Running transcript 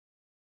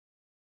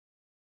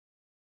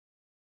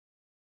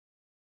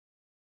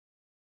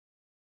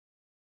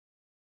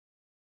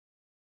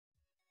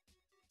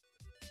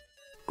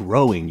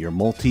growing your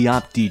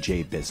multi-op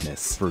DJ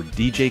business for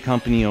DJ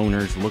company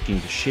owners looking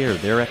to share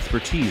their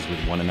expertise with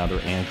one another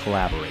and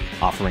collaborate,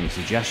 offering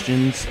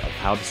suggestions of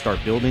how to start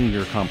building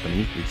your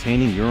company,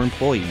 retaining your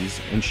employees,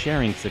 and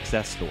sharing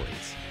success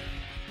stories.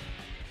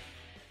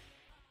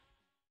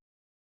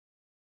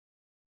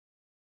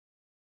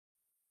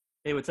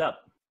 Hey, what's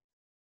up?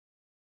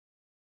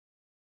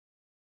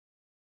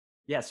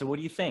 Yeah, so what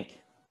do you think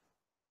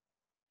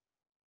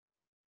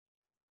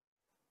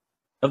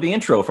of the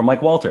intro from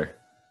Mike Walter?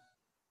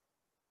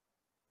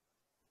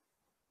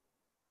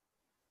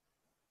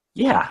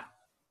 Yeah.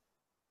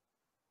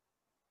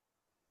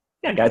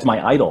 Yeah, guy's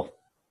my idol.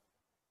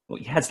 Well,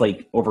 he has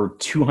like over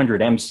 200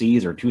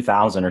 MCs or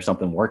 2,000 or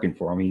something working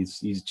for him. He's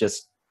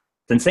just,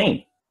 it's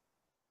insane.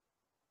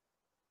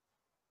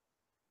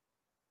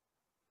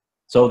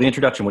 So the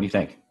introduction, what do you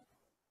think?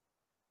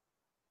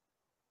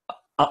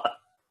 A,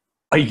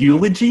 a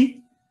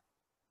eulogy?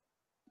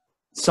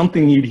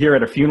 Something you'd hear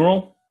at a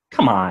funeral?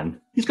 Come on,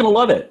 he's gonna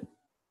love it.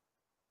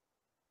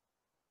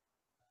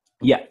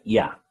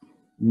 Yeah.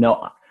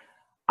 No,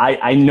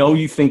 I know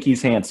you think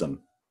he's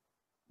handsome.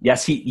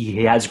 Yes,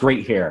 he has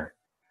great hair.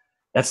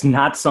 That's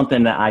not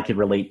something that I could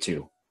relate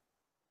to.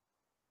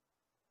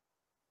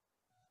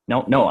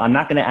 No, I'm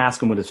not gonna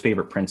ask him what his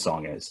favorite Prince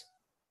song is.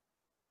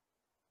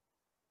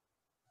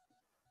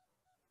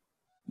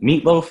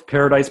 Meatloaf,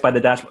 Paradise by the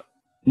Dashboard.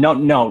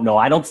 No.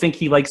 I don't think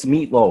he likes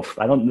Meatloaf.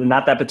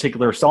 Not that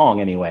particular song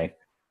anyway.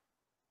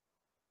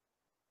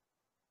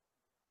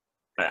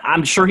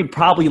 I'm sure he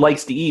probably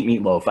likes to eat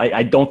meatloaf.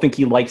 I don't think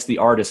he likes the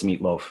artist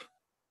Meatloaf.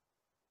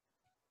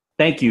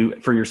 Thank you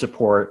for your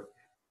support.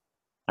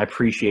 I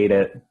appreciate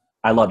it.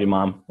 I love you,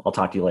 Mom. I'll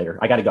talk to you later.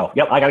 I gotta go.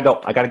 Yep, I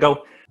gotta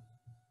go.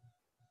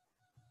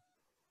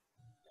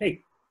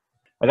 Hey,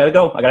 I gotta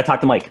go. I gotta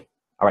talk to Mike.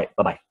 All right,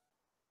 bye-bye.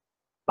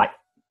 Bye.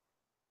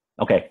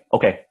 Okay.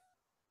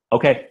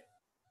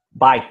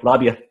 Bye.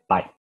 Love you.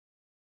 Bye.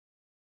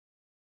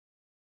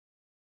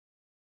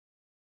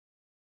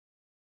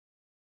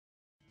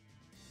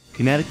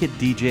 Connecticut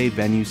DJ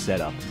Venue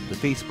Setup, the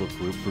Facebook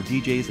group for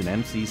DJs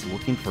and MCs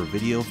looking for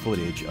video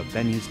footage of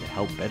venues to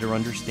help better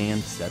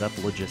understand setup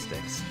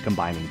logistics,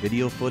 combining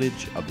video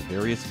footage of the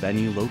various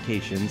venue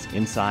locations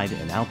inside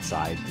and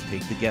outside to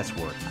take the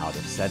guesswork out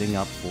of setting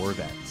up for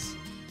events.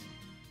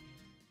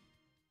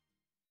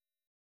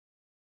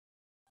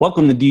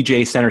 Welcome to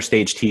DJ Center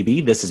Stage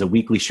TV. This is a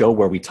weekly show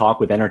where we talk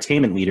with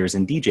entertainment leaders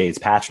and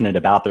DJs passionate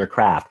about their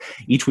craft.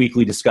 Each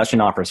weekly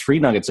discussion offers free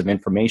nuggets of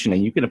information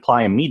and you can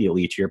apply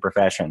immediately to your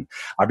profession.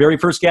 Our very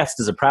first guest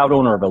is a proud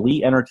owner of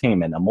Elite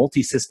Entertainment, a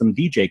multi-system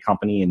DJ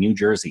company in New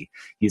Jersey.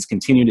 He's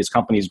continued his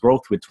company's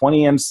growth with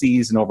 20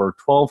 MCs and over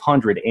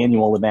 1,200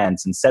 annual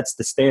events and sets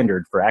the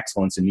standard for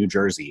excellence in New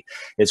Jersey.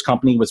 His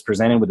company was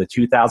presented with the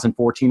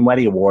 2014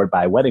 Wedding Award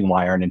by Wedding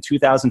Wire, and in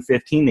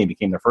 2015 they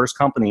became the first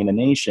company in the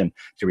nation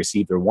to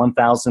receive their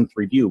 1,000th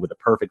review with a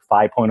perfect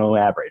 5.0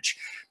 average.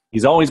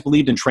 He's always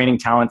believed in training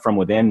talent from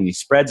within, and he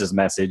spreads his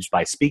message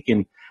by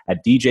speaking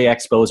at DJ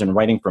expos and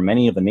writing for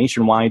many of the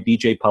nationwide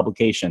DJ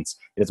publications.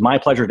 It is my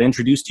pleasure to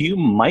introduce to you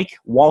Mike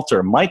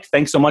Walter. Mike,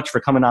 thanks so much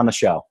for coming on the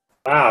show.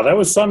 Wow, that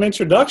was some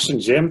introduction,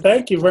 Jim.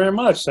 Thank you very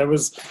much. I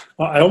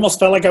almost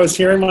felt like I was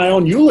hearing my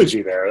own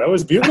eulogy there. That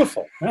was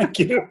beautiful. Thank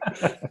you.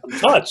 I'm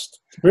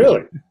touched,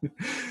 really.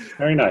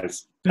 Very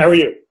nice. How are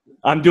you?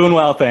 I'm doing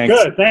well, thanks.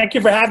 Good. Thank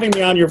you for having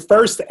me on your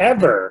first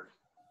ever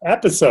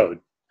episode.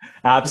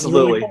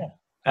 Absolutely. Really cool.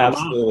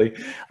 Absolutely.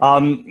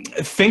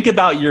 Think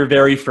about your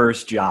very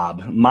first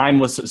job. Mine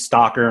was a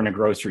stalker in a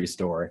grocery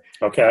store.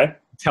 Okay.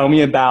 Tell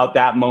me about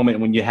that moment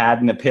when you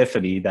had an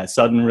epiphany, that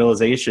sudden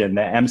realization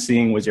that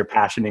emceeing was your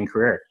passion and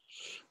career.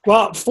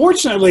 Well,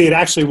 fortunately, it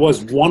actually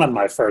was one of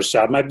my first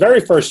jobs. My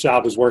very first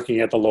job was working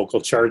at the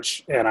local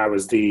church, and I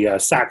was the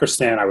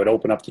sacristan. I would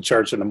open up the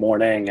church in the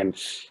morning and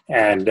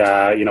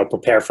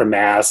prepare for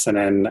mass. And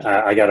then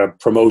I got a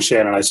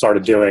promotion, and I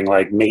started doing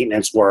like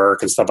maintenance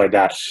work and stuff like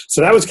that. So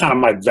that was kind of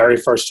my very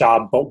first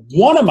job. But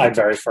one of my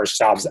very first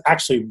jobs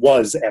actually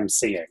was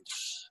emceeing.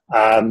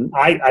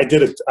 I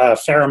did a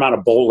fair amount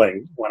of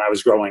bowling when I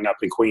was growing up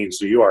in Queens,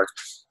 New York.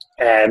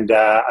 And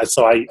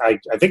so I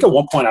think at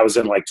one point I was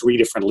in like 3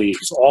 different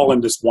leagues, all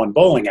in this one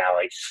bowling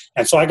alley.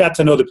 And so I got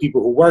to know the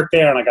people who worked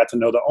there, and I got to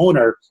know the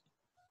owner.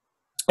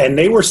 And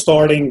they were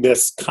starting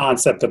this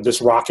concept of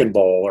this rock and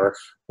bowl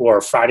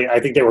or Friday.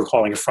 I think they were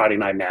calling it Friday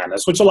Night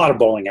Madness, which a lot of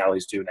bowling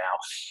alleys do now.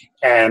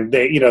 And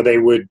they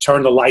would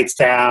turn the lights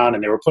down,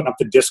 and they were putting up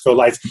the disco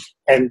lights.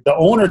 And the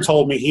owner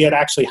told me he had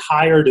actually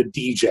hired a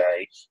DJ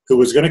who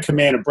was going to come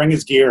in and bring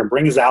his gear and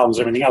bring his albums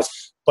and everything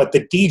else. But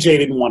the DJ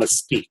didn't want to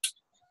speak.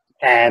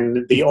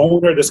 And the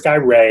owner, this guy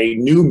Ray,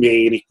 knew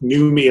me, and he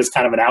knew me as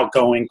kind of an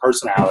outgoing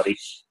personality.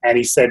 And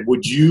he said,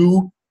 "Would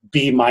you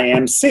be my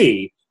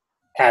MC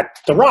at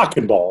the Rock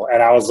and Bowl?"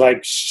 And I was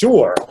like,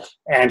 "Sure."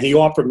 And he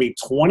offered me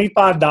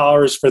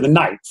 $25 for the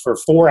night for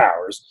 4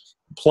 hours,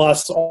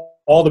 plus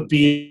all the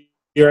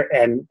beer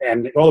and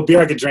all the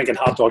beer I could drink and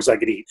hot dogs I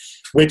could eat,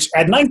 which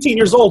at 19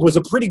 years old was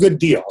a pretty good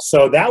deal.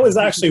 So that was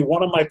actually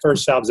one of my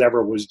first jobs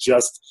ever, was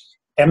just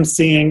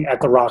emceeing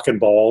at the Rock and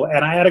Bowl,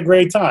 and I had a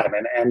great time.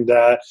 And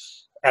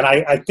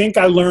I think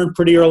I learned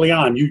pretty early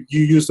on. You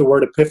used the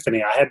word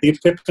epiphany. I had the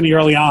epiphany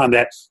early on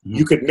that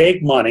you could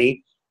make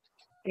money,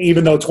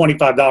 even though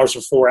 $25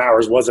 for 4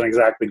 hours wasn't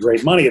exactly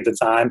great money at the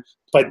time,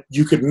 but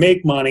you could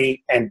make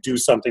money and do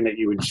something that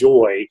you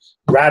enjoy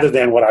rather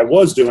than what I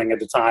was doing at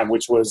the time,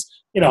 which was,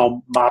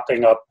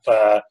 mopping up,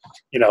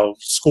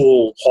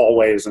 school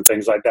hallways and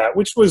things like that,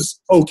 which was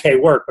okay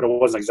work, but it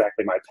wasn't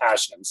exactly my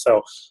passion.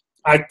 So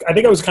I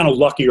think I was kind of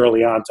lucky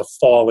early on to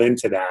fall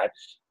into that.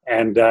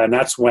 And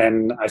that's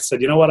when I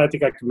said, you know what, I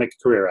think I can make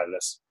a career out of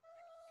this.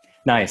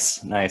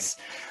 Nice.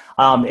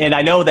 And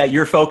I know that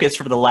your focus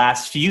for the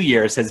last few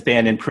years has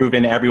been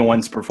improving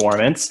everyone's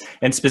performance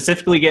and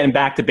specifically getting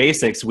back to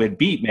basics with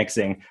beat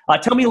mixing.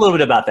 Tell me a little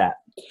bit about that.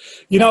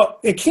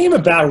 It came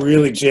about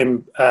really,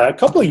 Jim, a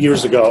couple of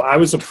years ago. I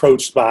was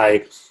approached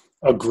by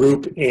a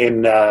group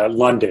in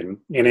London,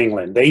 in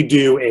England. They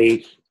do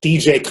a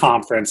DJ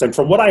conference, and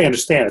from what I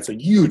understand, it's a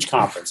huge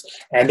conference.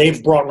 And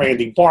they've brought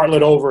Randy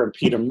Bartlett over and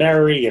Peter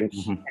Murray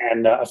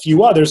and a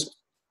few others.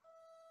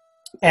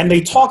 And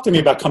they talked to me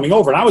about coming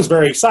over, and I was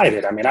very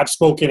excited. I mean, I've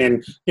spoken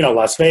in,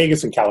 Las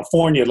Vegas and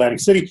California, Atlantic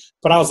City,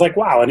 but I was like,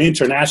 wow, an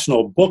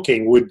international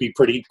booking would be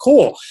pretty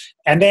cool.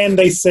 And then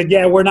they said,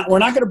 yeah, we're not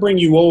going to bring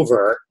you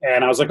over.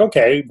 And I was like,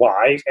 okay,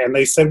 why? And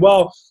they said,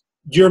 well,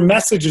 your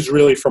message is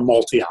really for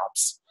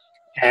multi-ops.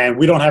 And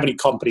we don't have any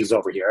companies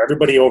over here.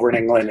 Everybody over in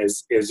England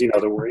is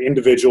there were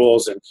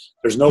individuals and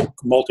there's no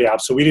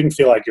multi-ops. So we didn't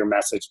feel like your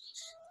message.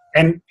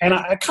 And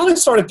I kind of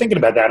started thinking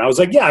about that. And I was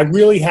like, yeah, I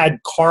really had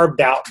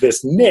carved out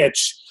this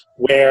niche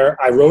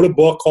where I wrote a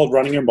book called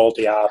Running Your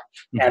Multi-Op.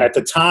 Mm-hmm. And at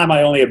the time,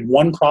 I only had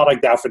one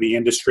product out for the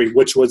industry,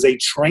 which was a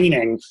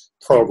training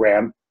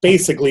program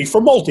basically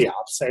for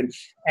multi-ops.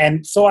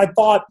 And so I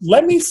thought,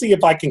 let me see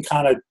if I can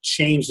kind of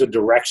change the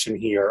direction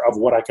here of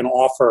what I can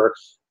offer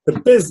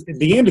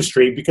the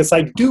industry, because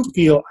I do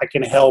feel I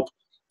can help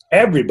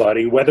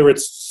everybody, whether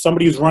it's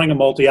somebody who's running a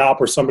multi-op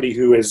or somebody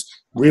who is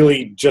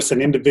really just an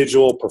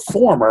individual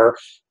performer.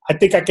 I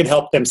think I can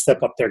help them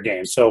step up their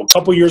game. So a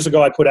couple years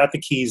ago, I put out the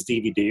Keys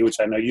DVD, which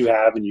I know you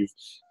have and you've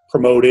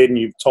promoted and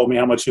you've told me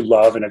how much you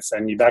love,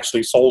 and you've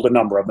actually sold a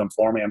number of them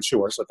for me, I'm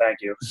sure. So thank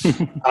you.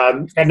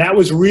 And that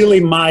was really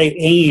my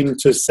aim,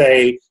 to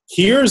say,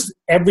 here's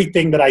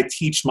everything that I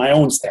teach my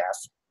own staff.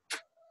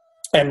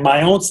 And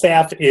my own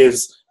staff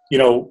is,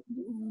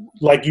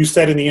 like you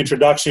said in the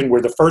introduction,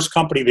 we're the first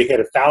company to hit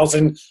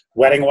 1,000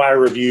 Wedding Wire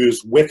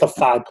reviews with a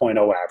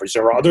 5.0 average.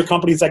 There are other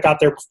companies that got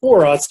there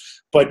before us,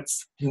 but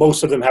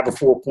most of them have a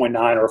 4.9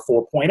 or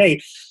a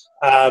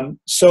 4.8.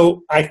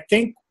 So I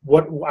think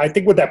what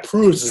that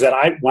proves is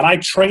that when I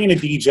train a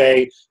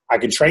DJ, I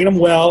can train them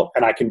well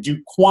and I can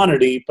do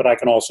quantity, but I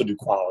can also do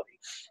quality.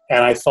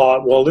 And I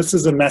thought, well, this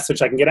is a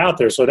message I can get out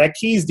there. So that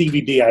Keys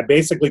DVD, I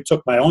basically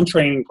took my own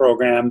training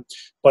program,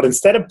 but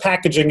instead of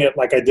packaging it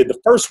like I did the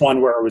first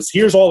one, where it was,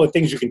 here's all the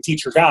things you can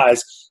teach your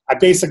guys, I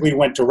basically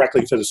went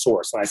directly to the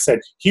source. And I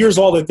said, here's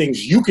all the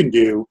things you can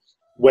do,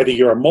 whether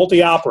you're a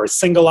multi-op or a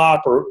single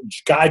op or a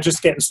guy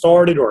just getting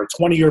started or a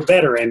 20-year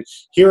veteran.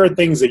 Here are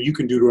things that you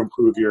can do to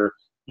improve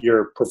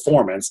your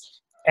performance.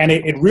 And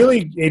it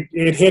really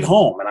hit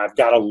home. And I've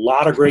got a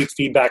lot of great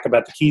feedback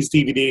about the Keys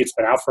DVD. It's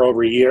been out for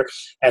over a year.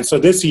 And so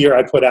this year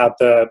I put out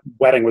the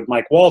Wedding with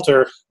Mike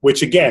Walter,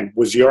 which again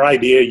was your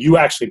idea. You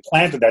actually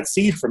planted that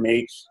seed for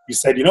me. You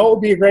said, it would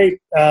be a great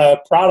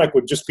product,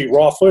 would just be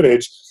raw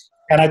footage.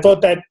 And I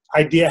thought that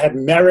idea had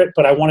merit,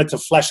 but I wanted to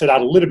flesh it out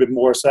a little bit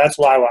more. So that's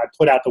why I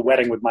put out the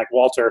Wedding with Mike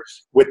Walter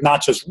with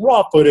not just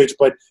raw footage,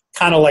 but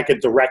kind of like a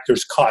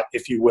director's cut,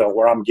 if you will,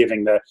 where I'm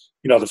giving the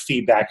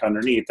feedback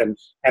underneath. And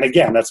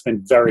again, that's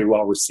been very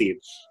well received.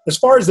 As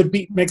far as the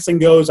beat mixing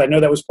goes, I know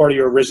that was part of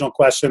your original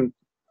question.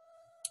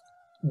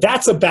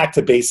 That's a back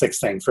to basics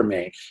thing for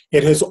me.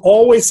 It has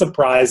always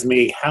surprised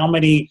me how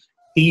many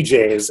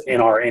DJs in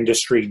our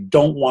industry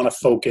don't want to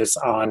focus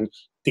on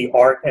the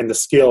art and the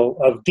skill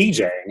of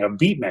DJing, of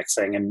beat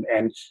mixing,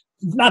 and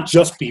not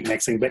just beat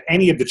mixing, but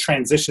any of the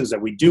transitions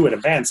that we do at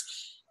events.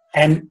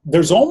 And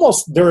there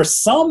are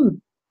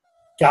some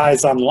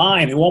guys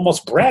online who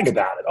almost brag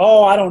about it.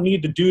 Oh, I don't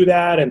need to do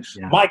that, and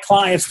my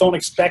clients don't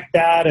expect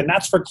that, and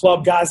that's for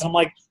club guys. And I'm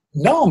like,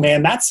 no,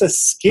 man, that's a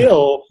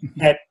skill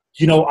that,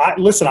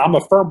 I'm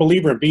a firm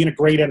believer in being a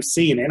great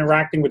MC and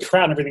interacting with the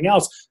crowd and everything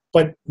else.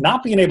 But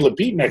not being able to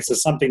beat mix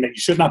is something that you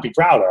should not be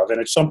proud of.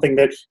 And it's something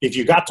that if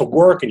you got to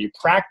work and you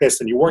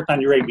practiced and you worked on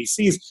your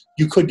ABCs,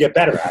 you could get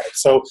better at it.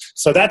 So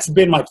that's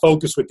been my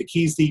focus with the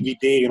Keys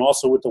DVD and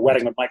also with the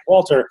Wedding with Mike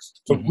Walter,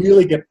 to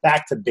really get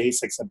back to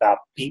basics about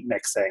beat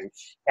mixing,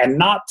 and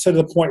not to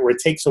the point where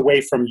it takes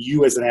away from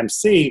you as an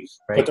MC,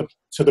 right, but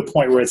to the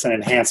point where it's an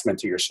enhancement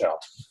to your show.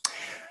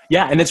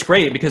 Yeah, and it's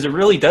great because it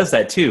really does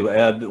that too.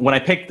 When I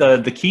picked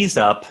the Keys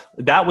up,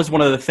 that was one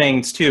of the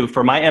things too.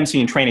 For my MC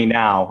in training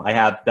now, I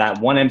have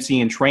that one MC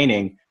in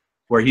training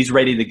where he's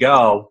ready to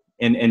go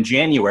in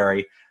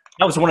January.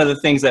 That was one of the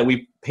things that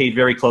we paid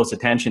very close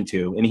attention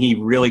to, and he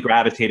really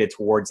gravitated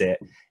towards it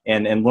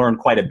and learned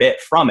quite a bit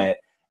from it.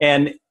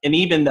 And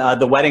even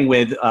the wedding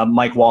with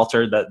Mike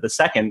Walter, the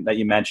second that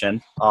you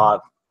mentioned,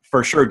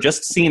 for sure,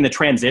 just seeing the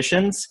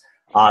transitions,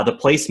 the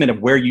placement of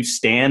where you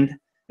stand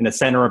in the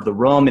center of the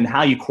room and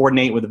how you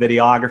coordinate with the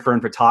videographer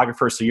and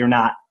photographer so you're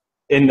not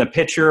in the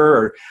picture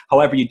or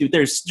however you do.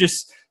 There's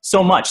just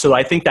so much. So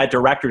I think that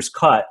director's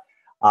cut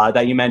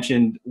that you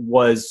mentioned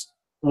was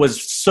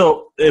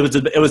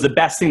the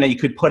best thing that you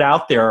could put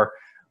out there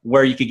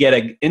where you could get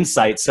an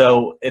insight.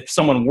 So if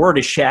someone were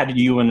to shadow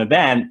you in an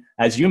event,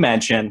 as you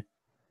mentioned,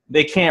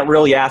 they can't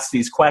really ask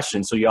these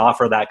questions. So you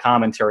offer that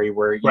commentary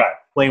where you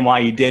explain why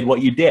you did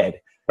what you did.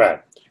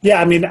 Right. Yeah,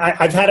 I mean,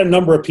 I've had a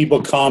number of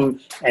people come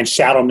and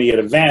shadow me at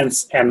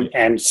events,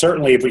 and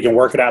certainly if we can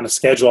work it out in a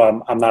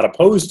schedule, I'm not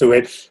opposed to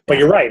it. But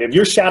you're right. If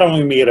you're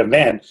shadowing me at an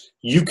event,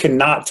 you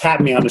cannot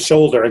tap me on the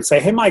shoulder and say,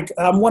 hey, Mike,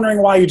 I'm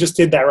wondering why you just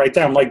did that right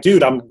there. I'm like,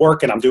 dude, I'm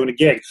working. I'm doing a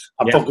gig.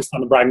 I'm focused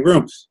on the bride and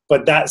groom.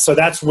 But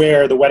that's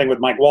where the wedding with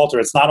Mike Walter,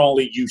 it's not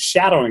only you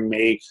shadowing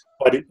me,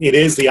 but it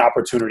is the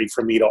opportunity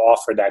for me to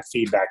offer that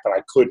feedback that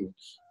I couldn't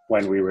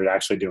when we were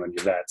actually doing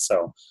the event.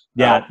 So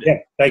yeah,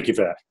 thank you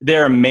for that.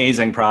 They're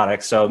amazing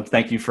products. So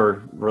thank you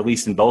for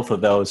releasing both of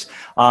those.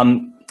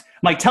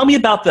 Mike, tell me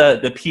about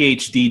the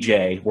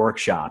PhDJ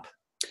workshop.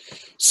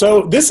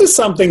 So this is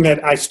something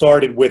that I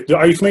started with.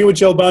 Are you familiar with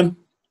Joe Bunn?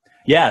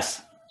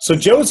 Yes. So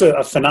Joe's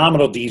a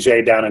phenomenal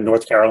DJ down in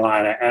North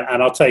Carolina.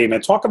 And I'll tell you, man,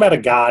 talk about a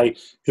guy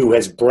who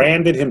has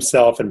branded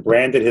himself and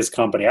branded his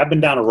company. I've been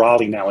down to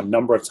Raleigh now a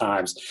number of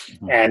times.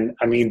 And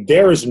I mean,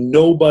 there is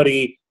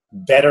nobody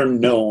better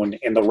known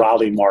in the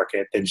Raleigh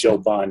market than Joe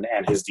Bunn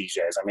and his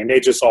DJs. I mean, they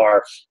just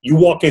are. You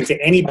walk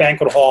into any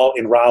banquet hall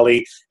in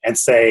Raleigh and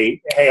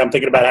say, hey, I'm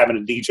thinking about having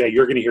a DJ,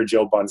 you're going to hear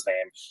Joe Bunn's name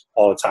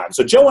all the time.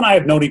 So Joe and I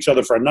have known each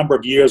other for a number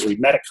of years. We've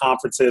met at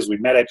conferences. We've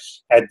met at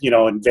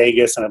in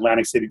Vegas and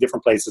Atlantic City,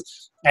 different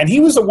places. And he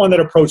was the one that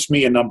approached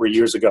me a number of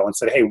years ago and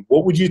said, hey,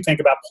 what would you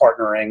think about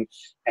partnering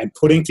and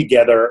putting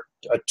together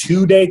a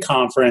 2-day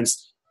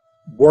conference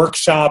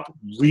workshop,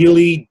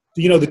 really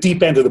the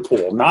deep end of the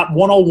pool, not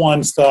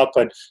 101 stuff,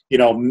 but,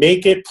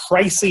 make it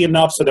pricey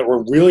enough so that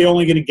we're really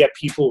only going to get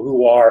people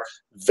who are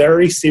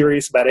very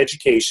serious about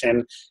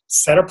education,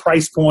 set a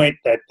price point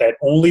that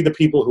only the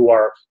people who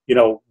are,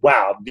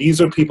 wow,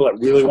 these are people that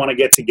really want to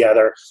get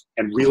together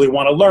and really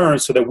want to learn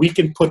so that we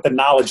can put the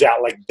knowledge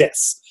out like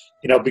this,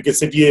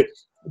 because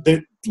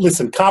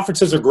listen,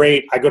 conferences are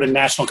great. I go to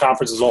national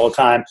conferences all the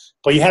time,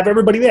 but you have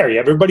everybody there. You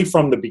have everybody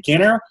from the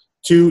beginner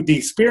to the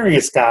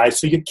experienced guys,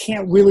 so you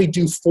can't really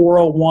do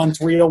 401,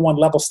 301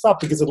 level stuff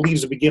because it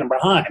leaves the beginner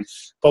behind.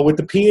 But with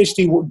the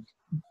PhD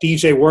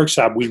DJ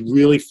workshop, we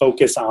really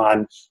focus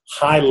on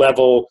high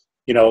level,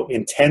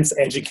 intense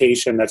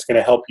education that's going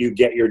to help you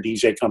get your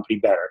DJ company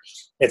better.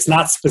 It's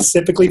not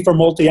specifically for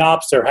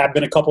multi-ops. There have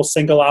been a couple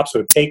single ops who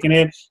have taken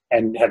it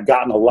and have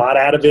gotten a lot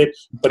out of it,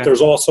 but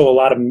there's also a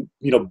lot of,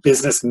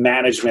 business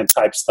management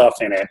type stuff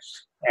in it.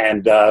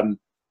 And,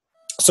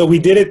 so we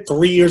did it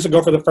 3 years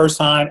ago for the first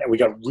time, and we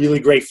got really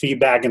great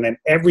feedback. And then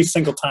every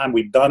single time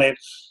we've done it,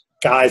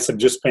 guys and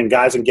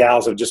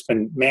gals have just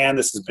been, man,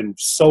 this has been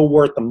so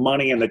worth the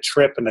money and the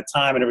trip and the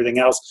time and everything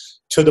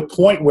else, to the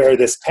point where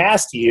this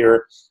past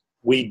year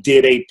we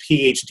did a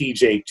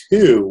PhDJ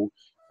 2,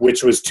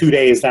 which was 2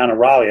 days down in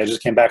Raleigh. I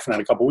just came back from that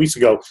a couple weeks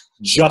ago,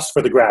 just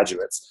for the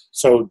graduates.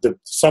 So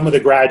some of the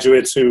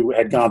graduates who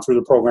had gone through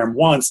the program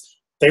once,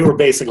 they were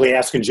basically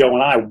asking Joe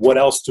and I, what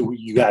else do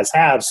you guys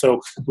have? So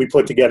we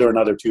put together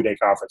another 2-day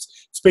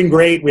conference. It's been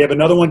great. We have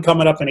another one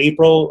coming up in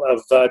April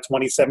of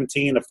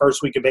 2017, the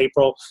first week of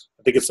April.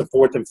 I think it's the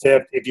 4th and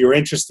 5th. If you're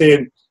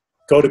interested,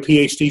 go to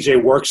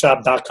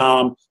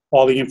phdjworkshop.com.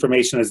 All the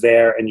information is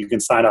there, and you can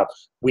sign up.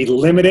 We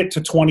limit it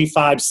to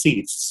 25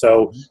 seats.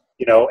 So,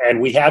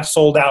 and we have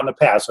sold out in the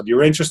past. So if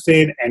you're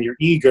interested and you're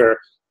eager,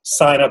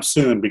 sign up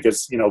soon,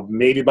 because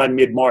maybe by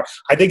mid-March.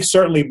 I think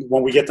certainly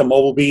when we get to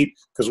Mobile Beat,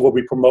 because we'll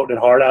be promoting it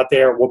hard out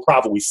there, we'll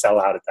probably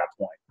sell out at that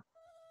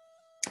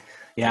point.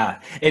 Yeah,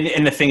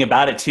 and the thing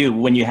about it too,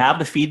 when you have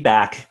the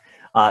feedback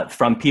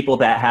from people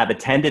that have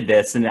attended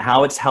this and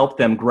how it's helped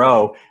them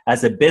grow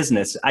as a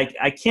business,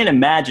 I can't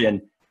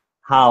imagine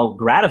how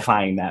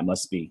gratifying that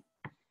must be.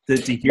 To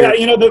hear.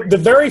 Yeah, the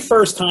very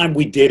first time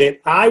we did it,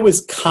 I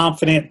was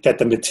confident that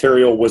the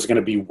material was going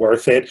to be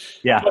worth it.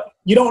 Yeah. But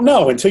you don't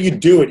know until you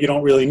do it. You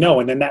don't really know.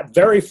 And then that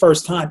very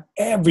first time,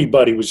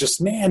 everybody was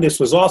just, man, this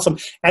was awesome.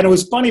 And it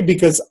was funny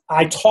because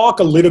I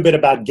talk a little bit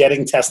about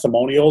getting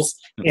testimonials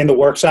in the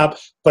workshop,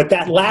 but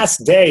that last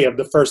day of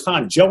the first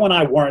time, Joe and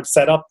I weren't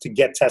set up to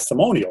get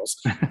testimonials.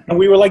 And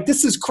we were like,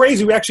 this is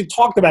crazy. We actually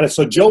talked about it.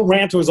 So Joe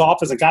ran to his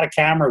office and got a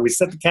camera. We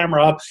set the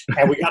camera up,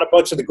 and we got a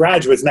bunch of the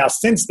graduates. Now,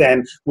 since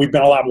then, we've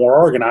been a lot more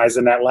organized.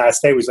 And that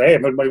last day, we say, hey,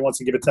 if anybody wants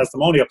to give a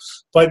testimonial.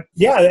 But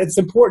yeah, it's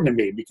important to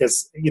me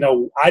because,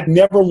 I'd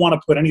never want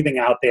to put anything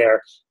out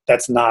there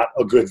that's not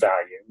a good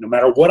value, no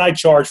matter what I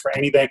charge for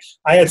anything.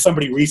 I had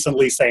somebody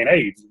recently saying,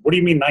 hey, what do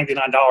you mean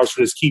 $99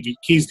 for this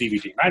Keys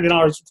DVD?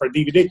 $99 for a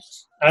DVD?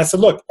 And I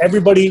said, look,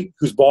 everybody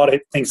who's bought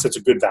it thinks it's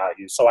a good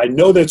value. So I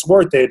know that it's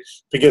worth it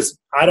because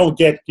I don't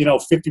get,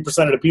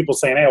 50% of the people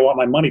saying, hey, I want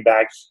my money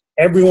back.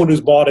 Everyone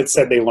who's bought it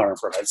said they learned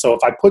from it. So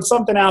if I put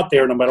something out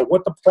there, no matter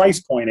what the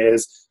price point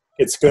is,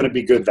 it's going to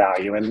be good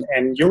value.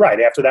 And you're right.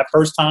 After that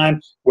first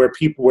time where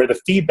the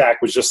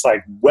feedback was just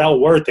like well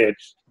worth it,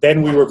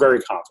 then we were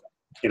very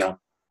confident,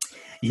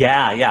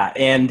 Yeah.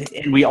 And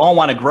we all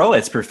want to grow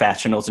as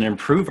professionals and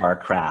improve our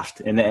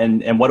craft.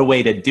 And what a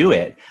way to do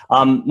it.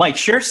 Mike,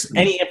 share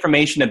any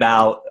information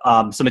about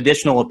some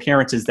additional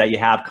appearances that you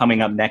have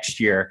coming up next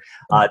year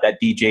that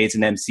DJs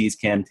and MCs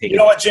can take. You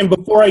know what, Jim,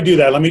 before I do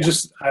that, let me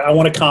I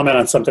want to comment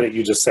on something that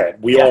you just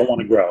said. We all want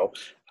to grow.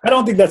 I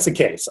don't think that's the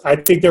case. I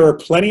think there are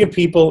plenty of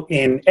people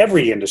in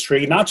every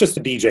industry, not just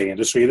the DJ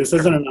industry. This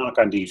isn't a knock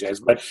on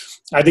DJs, but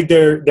I think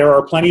there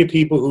are plenty of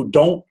people who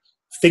don't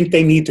think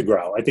they need to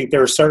grow. I think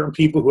there are certain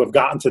people who have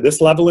gotten to this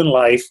level in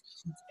life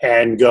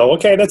and go,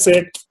 okay, that's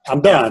it.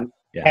 I'm done.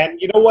 Yeah. And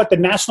you know what? The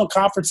national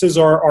conferences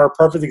are a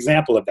perfect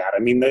example of that. I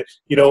mean,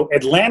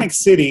 Atlantic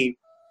City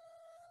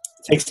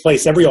takes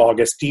place every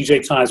August.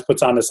 DJ Times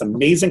puts on this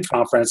amazing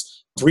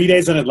conference, 3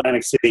 days in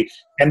Atlantic City,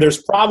 and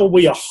there's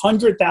probably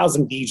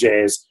 100,000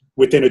 DJs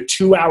within a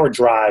 2-hour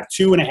drive,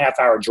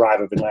 2.5-hour drive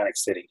of Atlantic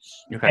City.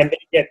 Okay. And they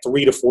get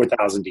 3,000 to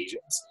 4,000 DJs.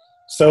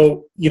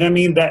 So, you know what I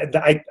mean?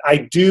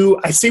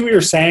 I see what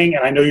you're saying,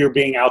 and I know you're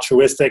being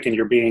altruistic and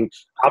you're being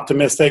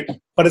optimistic,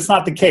 but it's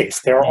not the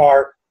case.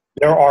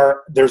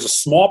 There's a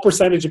small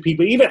percentage of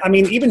people,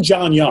 even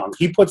John Young,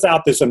 he puts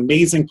out this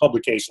amazing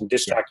publication,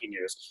 Disc Jockey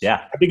News.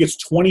 Yeah. I think it's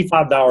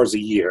 $25 a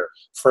year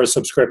for a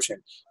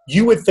subscription.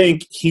 You would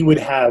think he would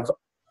have,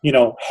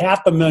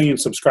 500,000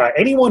 subscribers.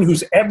 Anyone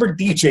who's ever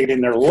DJ'd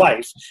in their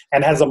life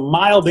and has a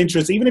mild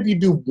interest, even if you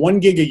do 1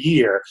 gig a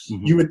year,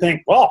 you would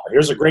think, well,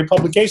 here's a great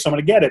publication, I'm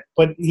going to get it.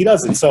 But he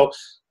doesn't. So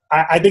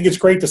I think it's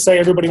great to say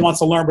everybody wants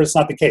to learn, but it's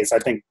not the case. I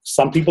think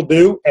some people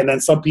do, and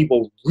then some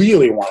people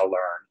really want to learn.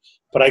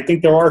 But I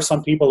think there are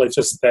some people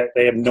that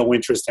they have no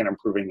interest in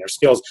improving their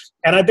skills.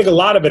 And I think a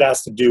lot of it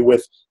has to do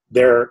with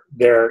their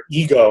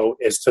ego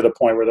is to the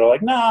point where they're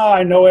like, no,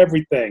 I know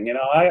everything.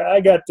 I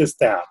got this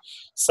down.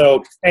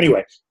 So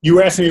anyway, you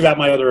were asking me about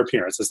my other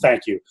appearances.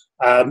 Thank you.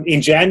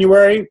 In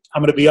January,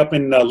 I'm going to be up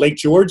in Lake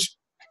George.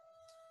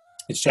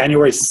 It's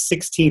January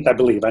 16th, I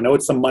believe. I know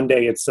it's a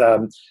Monday. It's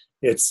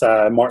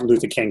Martin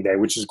Luther King Day,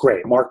 which is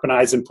great. Mark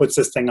Beneisen puts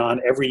this thing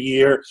on every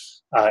year.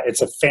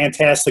 It's a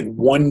fantastic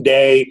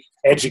one-day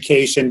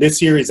education. This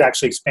year he's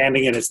actually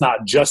expanding it. It's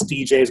not just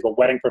DJs, but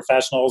wedding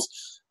professionals.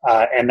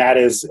 And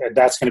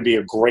that's going to be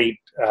a great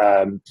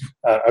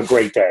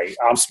day.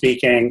 I'm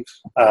speaking.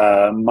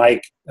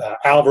 Mike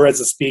Alvarez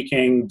is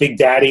speaking. Big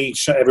Daddy.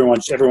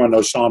 Everyone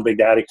knows Sean Big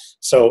Daddy.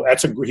 So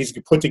he's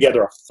put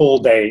together a full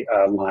day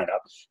lineup.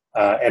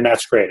 And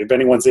that's great. If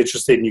anyone's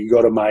interested, you can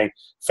go to my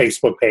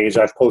Facebook page.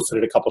 I've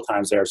posted it a couple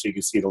times there so you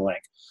can see the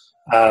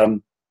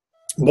link.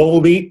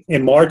 Mobile Beat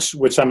in March,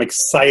 which I'm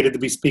excited to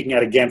be speaking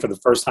at again for the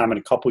first time in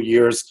a couple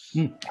years.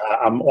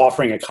 I'm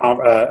offering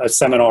a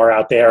seminar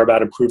out there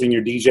about improving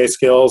your DJ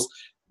skills.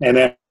 And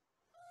then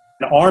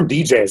ARM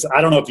DJs,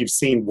 I don't know if you've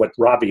seen what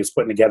Robbie is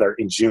putting together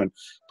in June,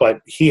 but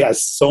he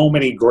has so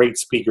many great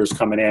speakers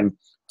coming in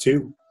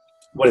to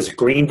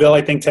Greenville,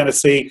 I think,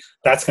 Tennessee.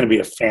 That's going to be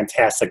a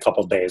fantastic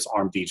couple of days,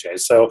 ARM DJs.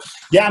 So,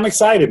 yeah, I'm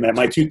excited, man.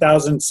 My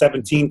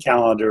 2017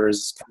 calendar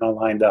is kind of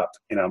lined up,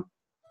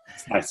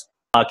 It's nice.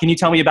 Can you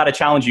tell me about a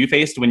challenge you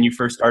faced when you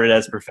first started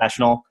as a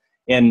professional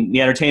in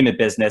the entertainment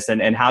business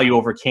and how you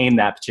overcame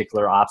that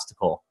particular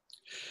obstacle?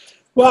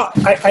 Well,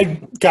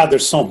 God,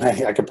 there's so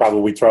many I could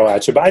probably throw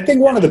at you. But I think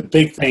one of the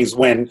big things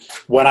when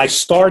I left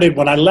Star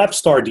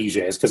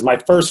DJs, because my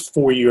first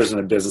 4 years in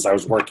the business, I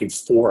was working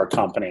for a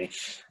company.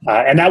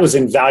 And that was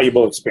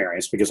invaluable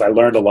experience because I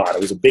learned a lot.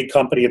 It was a big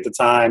company at the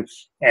time.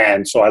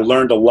 And so I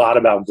learned a lot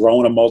about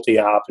growing a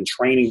multi-op and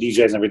training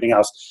DJs and everything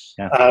else.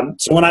 Yeah.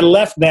 So when I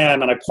left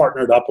them and I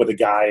partnered up with a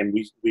guy and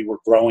we were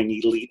growing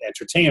Elite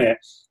Entertainment,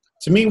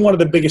 to me, one of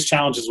the biggest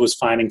challenges was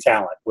finding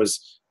talent,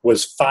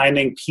 was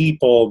finding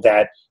people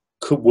that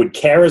would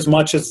care as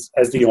much as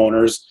the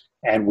owners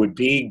and would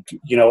be,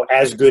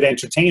 as good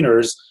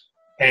entertainers.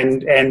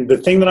 And the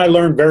thing that I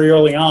learned very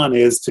early on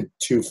is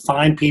to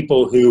find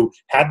people who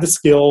have the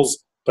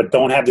skills but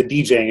don't have the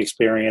DJing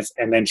experience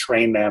and then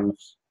train them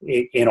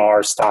in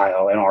our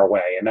style, in our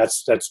way. And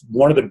that's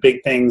one of the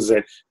big things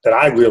that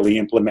I really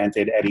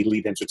implemented at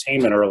Elite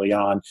Entertainment early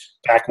on,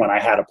 back when I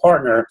had a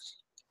partner,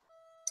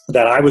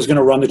 that I was going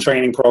to run the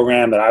training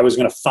program, that I was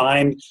going to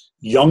find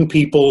young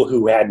people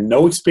who had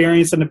no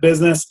experience in the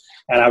business,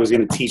 and I was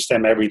going to teach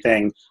them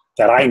everything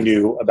that I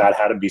knew about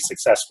how to be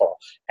successful.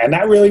 And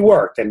that really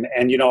worked. And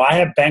I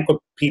have banquet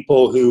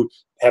people who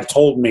have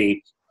told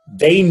me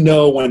they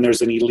know when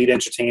there's an elite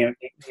entertainer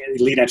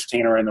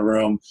in the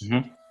room,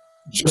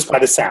 just by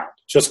the sound,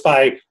 just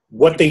by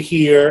what they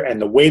hear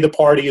and the way the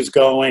party is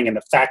going and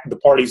the fact that the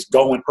party's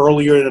going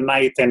earlier in the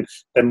night than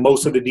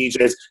most of the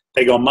DJs.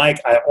 They go, Mike,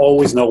 I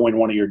always know when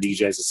one of your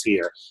DJs is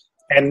here.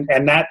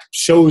 And that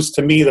shows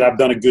to me that I've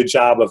done a good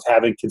job of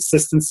having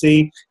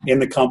consistency in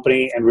the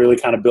company and really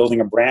kind of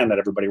building a brand that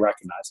everybody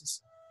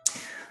recognizes.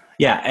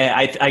 Yeah,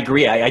 I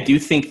agree. I do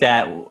think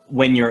that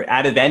when you're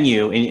at a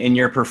venue and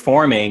you're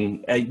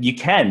performing,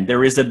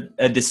 there is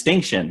a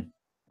distinction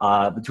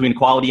between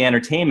quality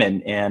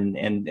entertainment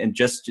and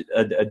just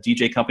a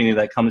DJ company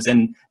that comes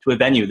in to a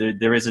venue.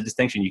 There is a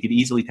distinction. You could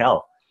easily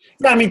tell.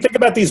 Yeah, I mean, think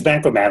about these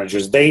banquet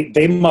managers.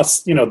 They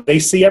must, they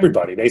see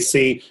everybody. They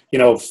see,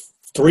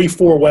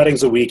 3-4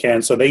 weddings a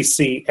weekend. So they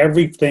see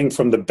everything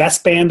from the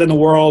best band in the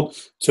world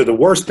to the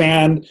worst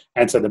band,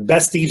 and to the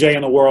best DJ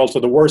in the world to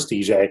the worst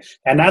DJ.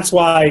 And that's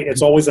why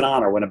it's always an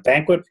honor when a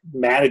banquet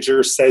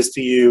manager says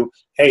to you,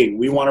 "Hey,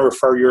 we want to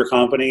refer your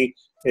company."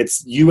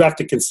 You have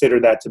to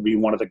consider that to be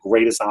one of the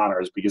greatest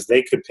honors, because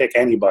they could pick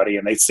anybody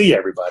and they see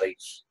everybody,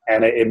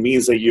 and it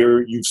means that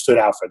you've stood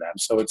out for them.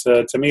 So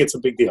to me, it's a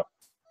big deal.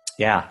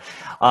 Yeah.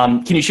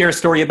 Can you share a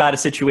story about a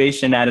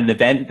situation at an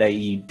event that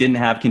you didn't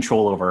have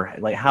control over?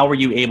 Like, how were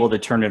you able to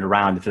turn it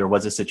around if there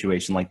was a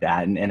situation like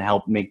that, and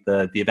help make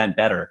the event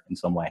better in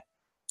some way?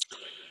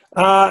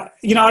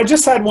 I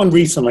just had one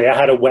recently. I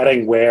had a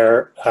wedding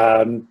where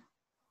I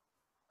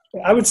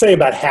would say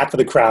about half of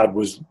the crowd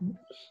was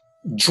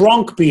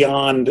drunk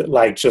beyond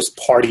like just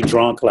party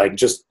drunk, like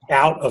just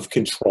out of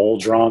control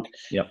drunk.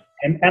 Yep.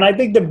 And I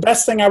think the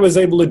best thing I was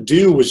able to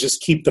do was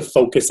just keep the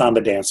focus on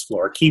the dance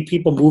floor, keep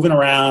people moving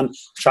around,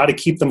 try to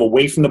keep them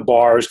away from the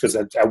bars, because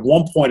at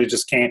one point it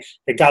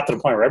got to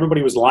the point where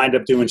everybody was lined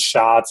up doing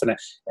shots.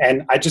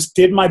 And I just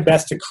did my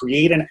best to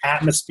create an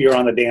atmosphere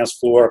on the dance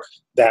floor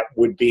that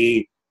would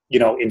be,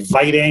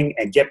 inviting,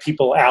 and get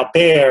people out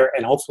there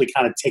and hopefully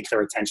kind of take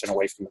their attention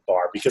away from the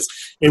bar, because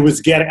it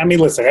was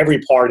listen, every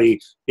party,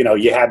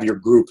 you have your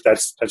group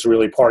that's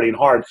really partying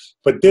hard,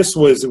 but it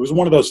was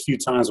one of those few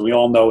times, we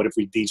all know it if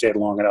we DJ'd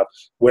long enough,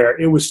 where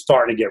it was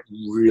starting to get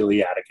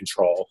really out of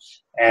control.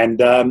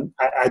 And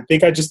I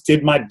think I just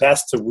did my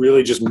best to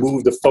really just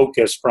move the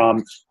focus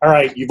from, all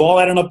right, you've all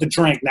had enough to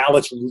drink, now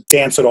let's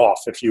dance it off,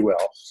 if you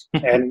will.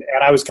 and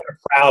I was kind of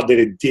proud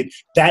that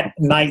that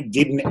night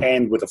didn't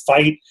end with a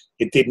fight.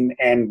 It didn't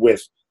end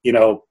with,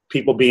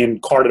 people being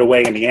carted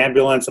away in the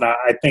ambulance. And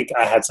I think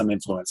I had some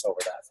influence over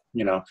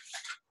that,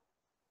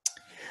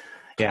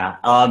 Yeah.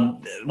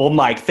 Well,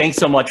 Mike, thanks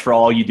so much for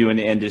all you do in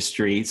the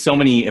industry. So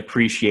many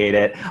appreciate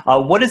it.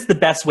 What is the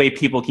best way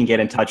people can get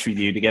in touch with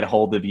you, to get a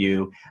hold of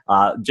you,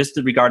 just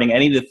regarding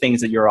any of the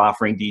things that you're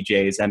offering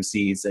DJs,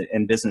 MCs,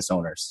 and business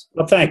owners?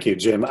 Well, thank you,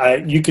 Jim.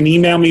 You can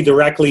email me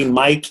directly.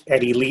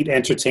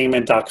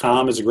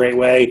 Mike@eliteentertainment.com is a great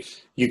way.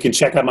 You can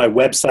check out my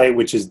website,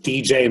 which is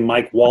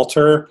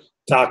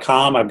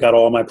djmikewalter.com. I've got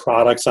all my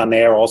products on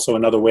there. Also,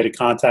 another way to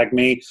contact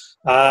me,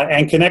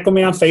 and connect with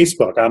me on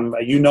Facebook.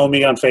 You know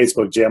me on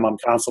Facebook, Jim. I'm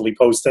constantly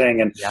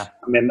posting, and yeah.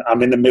 I'm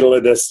in the middle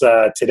of this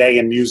Today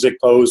in Music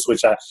post,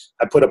 which I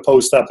put a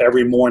post up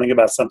every morning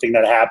about something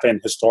that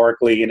happened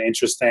historically and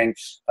interesting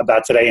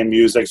about Today in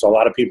Music. So a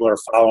lot of people are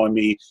following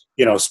me,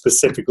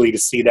 specifically to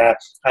see that.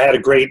 I had a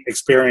great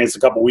experience a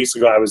couple weeks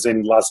ago. I was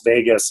in Las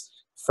Vegas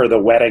for the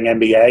wedding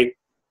MBA,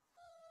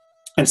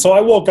 and so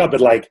I woke up at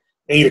like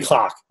 8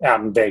 o'clock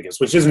out in Vegas,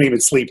 which isn't even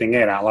sleeping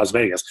in out in Las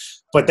Vegas.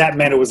 But that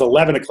meant it was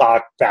 11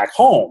 o'clock back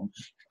home.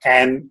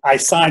 And I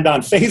signed on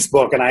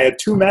Facebook, and I had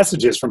 2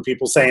 messages from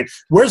people saying,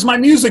 "Where's my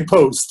music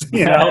post?" So,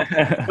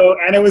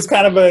 and it was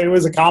it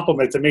was a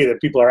compliment to me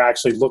that people are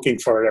actually looking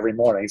for it every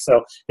morning.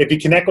 So if you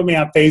connect with me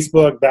on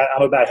Facebook,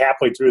 I'm about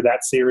halfway through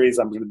that series.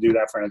 I'm going to do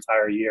that for an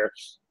entire year.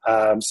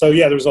 So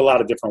yeah, there's a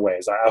lot of different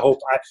ways.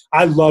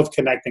 I love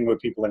connecting with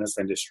people in this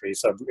industry.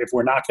 So if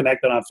we're not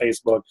connected on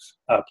Facebook,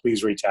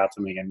 please reach out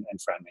to me and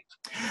friend me.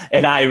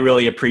 And I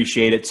really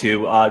appreciate it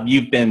too.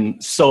 You've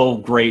been so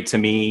great to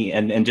me,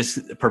 and just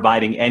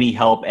providing any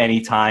help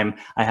anytime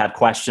I have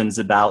questions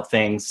about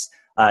things,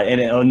 and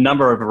a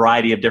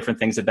variety of different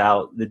things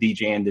about the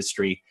DJ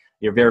industry.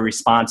 You're very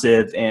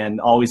responsive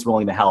and always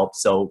willing to help.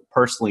 So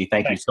personally,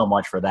 thank you so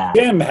much for that.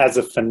 Jim has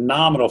a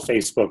phenomenal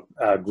Facebook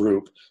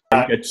group,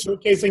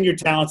 showcasing your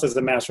talents as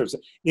a master.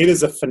 It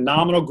is a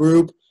phenomenal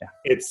group. Yeah.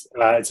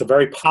 It's a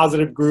very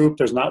positive group.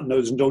 There's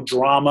no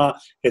drama.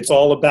 It's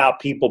all about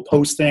people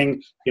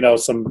posting,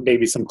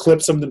 maybe some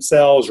clips of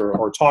themselves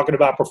or talking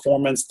about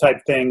performance type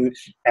thing.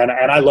 And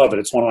I love it.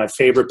 It's one of my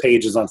favorite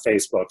pages on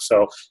Facebook.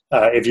 So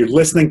if you're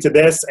listening to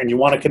this and you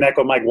want to connect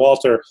with Mike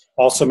Walter,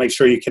 also make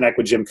sure you connect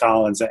with Jim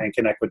Collins and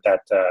connect with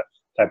that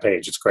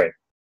page. It's great.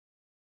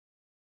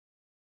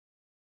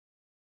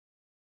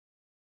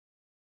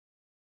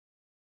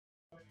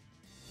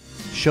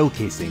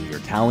 Showcasing your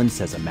talents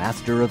as a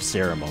master of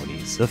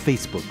ceremonies, the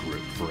Facebook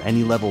group for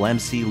any level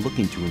MC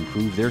looking to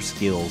improve their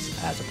skills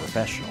as a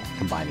professional,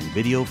 combining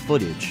video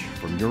footage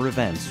from your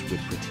events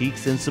with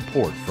critiques and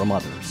support from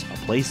others, a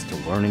place to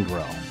learn and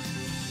grow.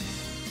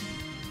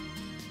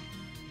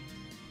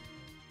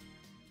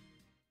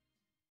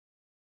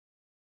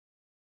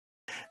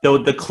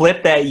 The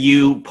clip that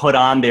you put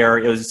on there,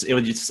 it was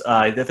just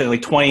definitely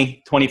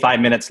 25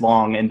 minutes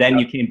long, and then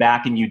you came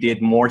back and you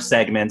did more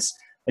segments,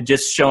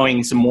 just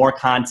showing some more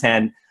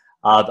content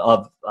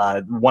of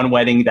one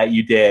wedding that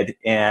you did,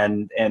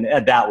 and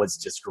that was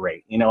just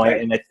great,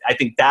 and I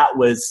think that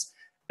was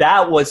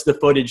the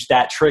footage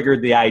that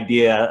triggered the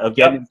idea of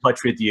getting in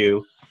touch with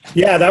you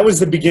Yeah, that was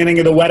the beginning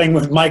of the wedding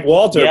with Mike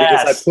Walter,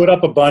 because Yes. I put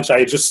up a bunch. I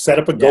had just set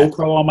up a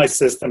GoPro on my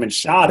system and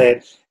shot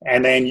it.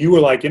 And then you were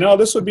like,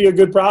 this would be a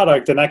good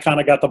product. And that kind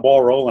of got the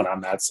ball rolling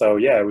on that. So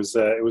yeah, it was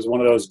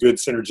one of those good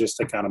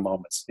synergistic kind of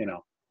moments,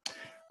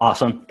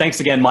 Awesome.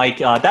 Thanks again, Mike.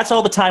 That's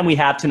all the time we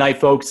have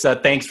tonight, folks.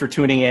 Thanks for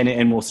tuning in,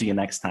 and we'll see you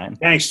next time.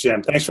 Thanks,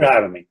 Jim. Thanks for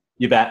having me.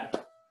 You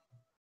bet.